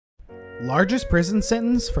Largest prison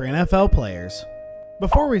sentence for NFL players.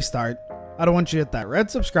 Before we start, I want you to hit that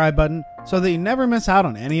red subscribe button so that you never miss out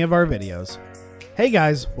on any of our videos. Hey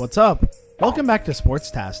guys, what's up? Welcome back to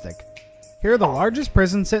SporTastic. Here are the largest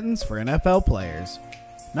prison sentence for NFL players.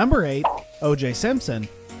 Number 8, O.J. Simpson,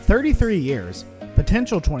 33 years,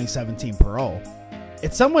 potential 2017 parole.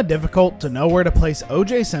 It's somewhat difficult to know where to place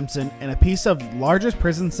O.J. Simpson in a piece of largest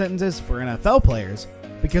prison sentences for NFL players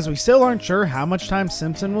because we still aren't sure how much time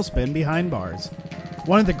Simpson will spend behind bars.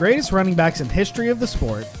 One of the greatest running backs in history of the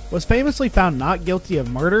sport was famously found not guilty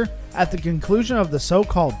of murder at the conclusion of the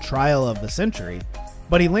so-called trial of the century,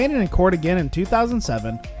 but he landed in court again in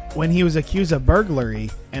 2007 when he was accused of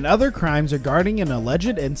burglary and other crimes regarding an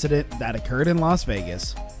alleged incident that occurred in Las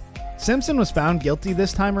Vegas. Simpson was found guilty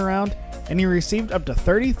this time around, and he received up to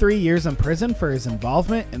 33 years in prison for his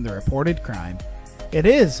involvement in the reported crime. It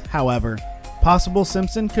is, however, possible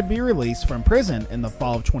Simpson could be released from prison in the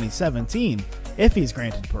fall of 2017 if he's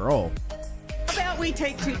granted parole. How about we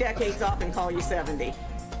take 2 decades off and call you 70?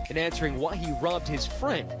 In answering why he robbed his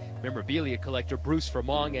friend, memorabilia collector Bruce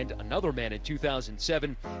Vermong, and another man in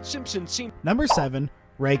 2007, Simpson seemed... Number 7,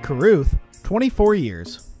 Ray Caruth, 24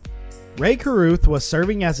 years. Ray Caruth was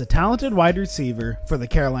serving as a talented wide receiver for the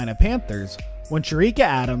Carolina Panthers when Sharika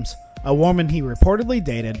Adams, a woman he reportedly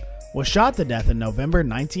dated, was shot to death in November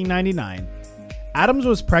 1999. Adams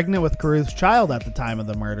was pregnant with Caruth's child at the time of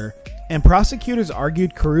the murder, and prosecutors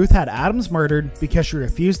argued Caruth had Adams murdered because she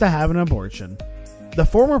refused to have an abortion. The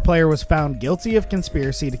former player was found guilty of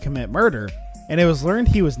conspiracy to commit murder, and it was learned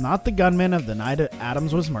he was not the gunman of the night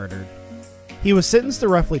Adams was murdered. He was sentenced to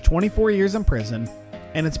roughly 24 years in prison,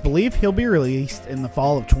 and it's believed he'll be released in the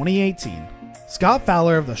fall of 2018. Scott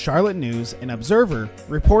Fowler of the Charlotte News and Observer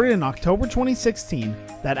reported in October 2016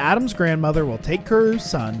 that Adams' grandmother will take Caruth's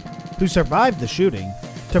son, who survived the shooting,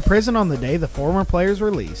 to prison on the day the former player's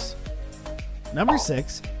release. Number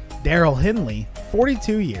 6, Darrell Henley,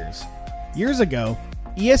 42 years. Years ago,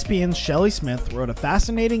 ESPN's Shelley Smith wrote a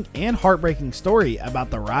fascinating and heartbreaking story about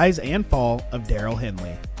the rise and fall of Darrell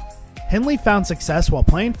Henley. Henley found success while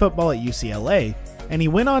playing football at UCLA, and he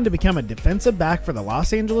went on to become a defensive back for the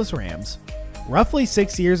Los Angeles Rams. Roughly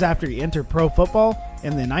 6 years after he entered pro football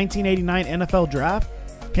in the 1989 NFL Draft,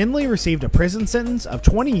 Henley received a prison sentence of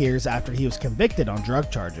 20 years after he was convicted on drug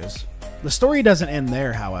charges. The story doesn't end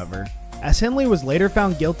there, however, as Henley was later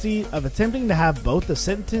found guilty of attempting to have both the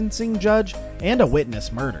sentencing judge and a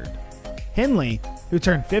witness murdered. Henley, who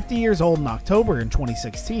turned 50 years old in October in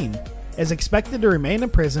 2016, is expected to remain in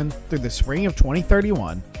prison through the spring of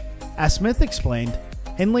 2031. As Smith explained,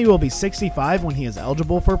 Henley will be 65 when he is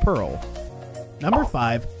eligible for parole. Number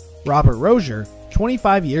 5, Robert Rozier,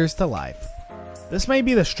 25 years to life. This may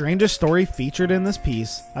be the strangest story featured in this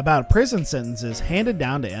piece about prison sentences handed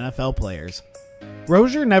down to NFL players.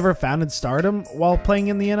 Rozier never founded stardom while playing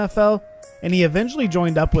in the NFL, and he eventually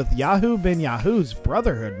joined up with Yahoo Ben Yahoo's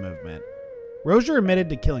Brotherhood movement. Rozier admitted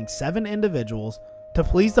to killing 7 individuals to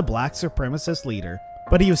please the black supremacist leader,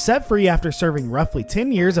 but he was set free after serving roughly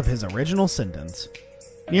 10 years of his original sentence.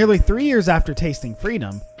 Nearly 3 years after tasting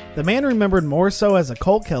freedom, the man, remembered more so as a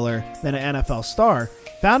cult killer than an NFL star,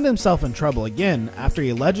 found himself in trouble again after he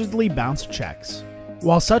allegedly bounced checks.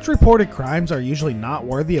 While such reported crimes are usually not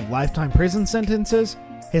worthy of lifetime prison sentences,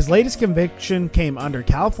 his latest conviction came under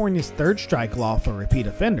California's third strike law for repeat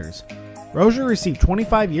offenders. Rozier received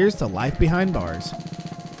 25 years to life behind bars.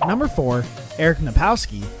 Number 4, Eric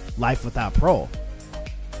Napowski, life without parole.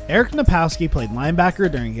 Eric Napowski played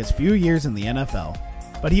linebacker during his few years in the NFL,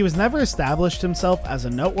 but he was never established himself as a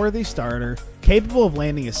noteworthy starter capable of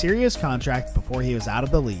landing a serious contract before he was out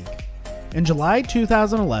of the league. In July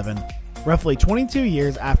 2011, roughly 22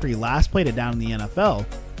 years after he last played it down in the NFL,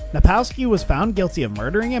 Napowski was found guilty of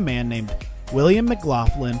murdering a man named William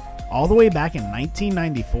McLaughlin all the way back in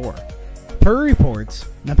 1994. Per reports,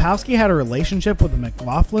 Napowski had a relationship with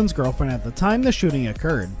McLaughlin's girlfriend at the time the shooting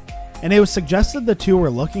occurred, and it was suggested the two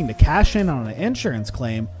were looking to cash in on an insurance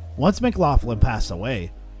claim once McLaughlin passed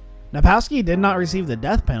away. Napowski did not receive the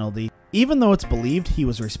death penalty, even though it's believed he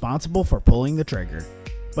was responsible for pulling the trigger,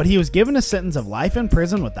 but he was given a sentence of life in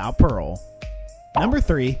prison without parole. Number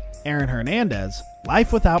 3, Aaron Hernandez,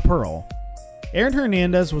 life without parole. Aaron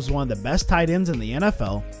Hernandez was one of the best tight ends in the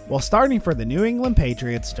NFL while starting for the New England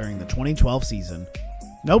Patriots during the 2012 season.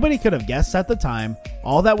 Nobody could have guessed at the time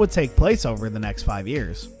all that would take place over the next 5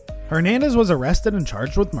 years. Hernandez was arrested and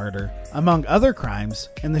charged with murder, among other crimes,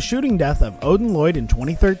 in the shooting death of Odin Lloyd in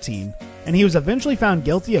 2013, and he was eventually found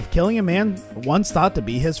guilty of killing a man once thought to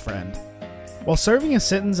be his friend. While serving a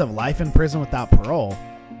sentence of life in prison without parole,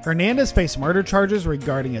 Hernandez faced murder charges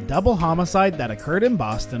regarding a double homicide that occurred in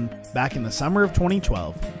Boston back in the summer of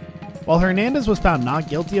 2012. While Hernandez was found not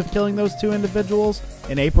guilty of killing those two individuals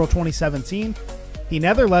in April 2017, he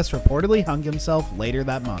nevertheless reportedly hung himself later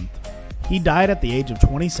that month. He died at the age of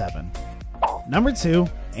 27. Number 2,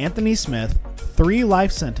 Anthony Smith, 3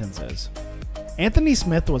 life sentences. Anthony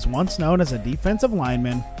Smith was once known as a defensive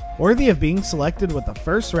lineman worthy of being selected with the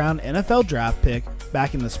first-round NFL draft pick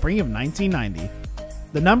back in the spring of 1990.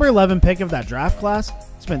 The number 11 pick of that draft class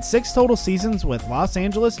spent 6 total seasons with Los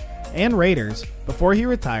Angeles and Raiders before he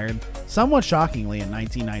retired, somewhat shockingly, in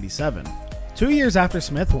 1997. 2 years after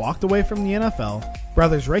Smith walked away from the NFL,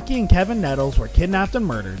 brothers Ricky and Kevin Nettles were kidnapped and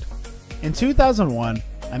murdered. In 2001,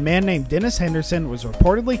 a man named Dennis Henderson was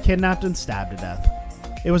reportedly kidnapped and stabbed to death.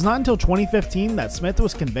 It was not until 2015 that Smith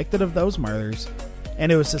was convicted of those murders,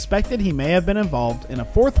 and it was suspected he may have been involved in a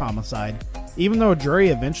 4th homicide, even though a jury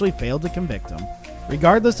eventually failed to convict him.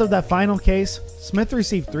 Regardless of that final case, Smith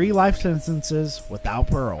received 3 life sentences without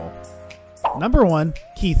parole. Number 1,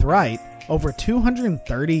 Keith Wright, over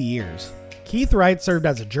 230 years. Keith Wright served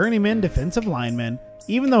as a journeyman defensive lineman,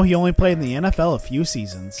 even though he only played in the NFL a few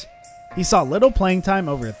seasons. He saw little playing time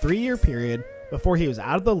over a 3-year period before he was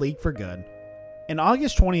out of the league for good. In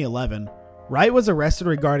August 2011, Wright was arrested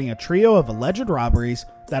regarding a trio of alleged robberies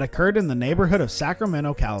that occurred in the neighborhood of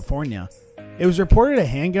Sacramento, California. It was reported a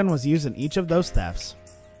handgun was used in each of those thefts.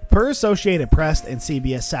 Per Associated Press and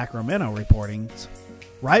CBS Sacramento reportings,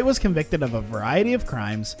 Wright was convicted of a variety of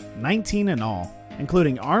crimes, 19 in all,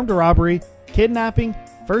 including armed robbery, kidnapping,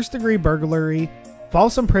 first-degree burglary,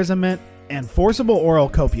 false imprisonment, and forcible oral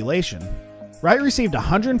copulation. Wright received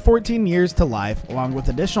 114 years to life along with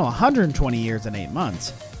additional 120 years and 8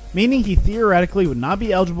 months, meaning he theoretically would not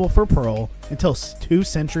be eligible for parole until 2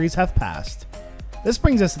 centuries have passed. This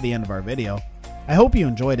brings us to the end of our video. I hope you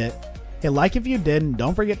enjoyed it. Hit like if you did, and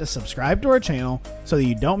don't forget to subscribe to our channel so that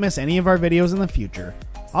you don't miss any of our videos in the future.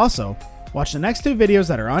 Also, watch the next 2 videos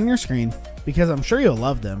that are on your screen because I'm sure you'll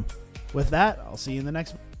love them. With that, I'll see you in the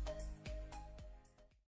next video.